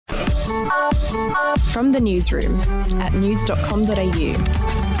From the newsroom at news.com.au.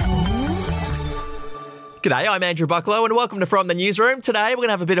 G'day, I'm Andrew Bucklow and welcome to From the Newsroom. Today we're going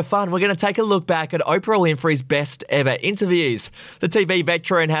to have a bit of fun. We're going to take a look back at Oprah Winfrey's best ever interviews. The TV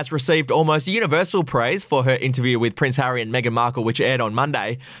veteran has received almost universal praise for her interview with Prince Harry and Meghan Markle, which aired on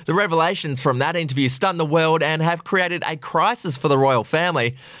Monday. The revelations from that interview stunned the world and have created a crisis for the royal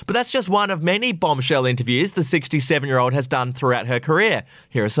family. But that's just one of many bombshell interviews the 67-year-old has done throughout her career.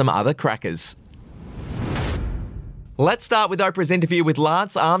 Here are some other crackers. Let's start with Oprah's interview with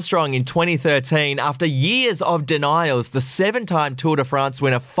Lance Armstrong in 2013. After years of denials, the 7-time Tour de France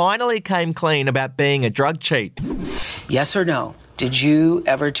winner finally came clean about being a drug cheat. Yes or no? Did you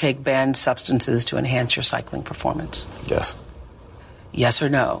ever take banned substances to enhance your cycling performance? Yes. Yes or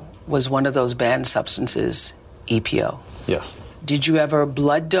no? Was one of those banned substances EPO? Yes. Did you ever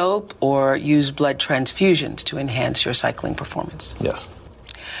blood dope or use blood transfusions to enhance your cycling performance? Yes.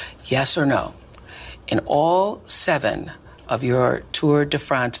 Yes or no? In all 7 of your Tour de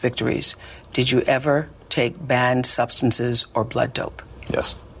France victories, did you ever take banned substances or blood dope?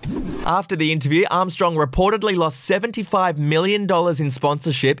 Yes. After the interview, Armstrong reportedly lost $75 million in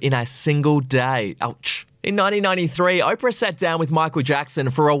sponsorship in a single day. Ouch. In 1993, Oprah sat down with Michael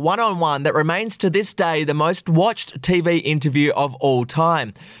Jackson for a one-on-one that remains to this day the most watched TV interview of all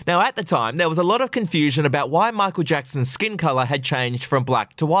time. Now, at the time, there was a lot of confusion about why Michael Jackson's skin colour had changed from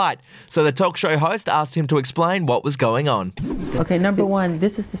black to white. So the talk show host asked him to explain what was going on. Okay, number one,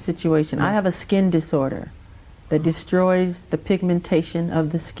 this is the situation. I have a skin disorder that destroys the pigmentation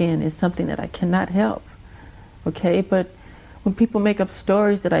of the skin. It's something that I cannot help. Okay, but when people make up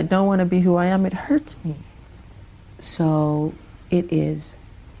stories that I don't want to be who I am, it hurts me. So it is.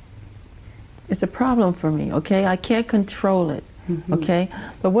 It's a problem for me, okay? I can't control it, okay?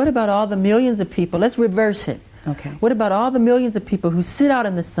 But what about all the millions of people? Let's reverse it. Okay. What about all the millions of people who sit out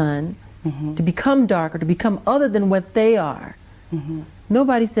in the sun to become darker, to become other than what they are?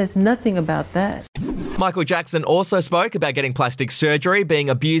 Nobody says nothing about that. Michael Jackson also spoke about getting plastic surgery, being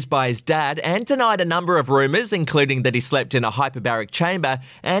abused by his dad, and denied a number of rumours, including that he slept in a hyperbaric chamber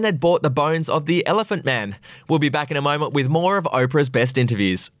and had bought the bones of the Elephant Man. We'll be back in a moment with more of Oprah's best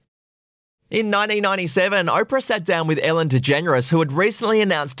interviews. In 1997, Oprah sat down with Ellen DeGeneres, who had recently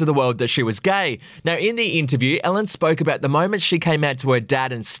announced to the world that she was gay. Now, in the interview, Ellen spoke about the moment she came out to her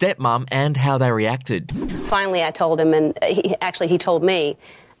dad and stepmom and how they reacted. Finally, I told him, and he told me,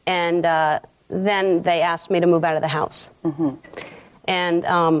 and then they asked me to move out of the house. And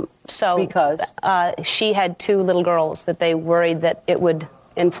so Because? She had 2 little girls that they worried that it would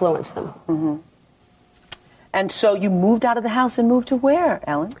influence them. And so you moved out of the house and moved to where,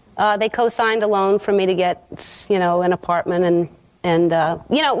 Ellen? They co-signed a loan for me to get, an apartment, and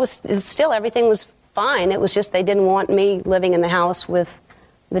it was still, everything was fine. It was just they didn't want me living in the house with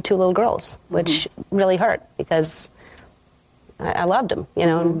the 2 little girls, which really hurt because I loved them,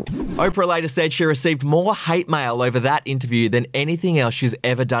 Oprah later said she received more hate mail over that interview than anything else she's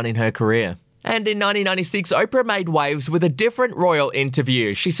ever done in her career. And in 1996, Oprah made waves with a different royal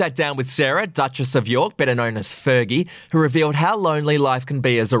interview. She sat down with Sarah, Duchess of York, better known as Fergie, who revealed how lonely life can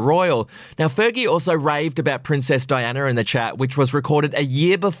be as a royal. Now, Fergie also raved about Princess Diana in the chat, which was recorded a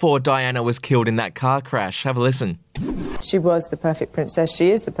year before Diana was killed in that car crash. Have a listen. She was the perfect princess.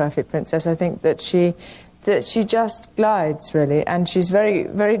 She is the perfect princess. I think that she just glides, really, and she's very,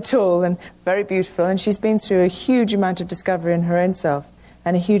 very tall and very beautiful, and she's been through a huge amount of discovery in her own self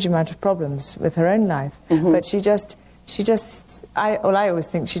and a huge amount of problems with her own life. But I always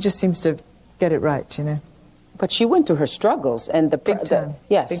think she just seems to get it right, But she went through her struggles, and Big time.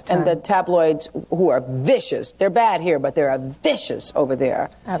 and the tabloids who are vicious. They're bad here, but they're vicious over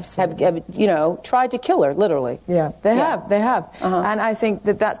there. Absolutely. Have tried to kill her, literally. Yeah, they have. And I think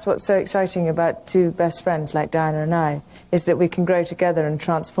that that's what's so exciting about 2 best friends like Diana and I, is that we can grow together and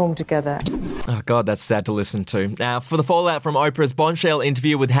transform together. Oh, God, that's sad to listen to. Now, for the fallout from Oprah's bombshell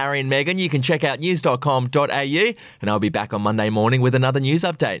interview with Harry and Meghan, you can check out news.com.au, and I'll be back on Monday morning with another news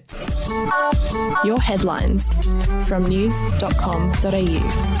update. Your headlines from news.com.au.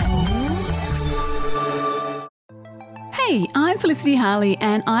 Hey, I'm Felicity Harley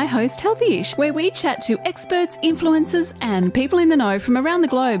and I host Healthyish, where we chat to experts, influencers and people in the know from around the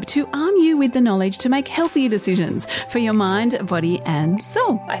globe to arm you with the knowledge to make healthier decisions for your mind, body and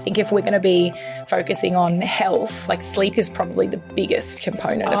soul. I think if we're going to be focusing on health, like sleep is probably the biggest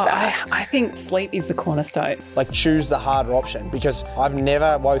component of that. I think sleep is the cornerstone. Like choose the harder option, because I've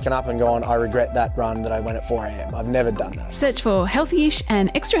never woken up and gone, I regret that run that I went at 4 a.m. I've never done that. Search for Healthyish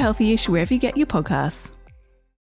and Extra Healthyish wherever you get your podcasts.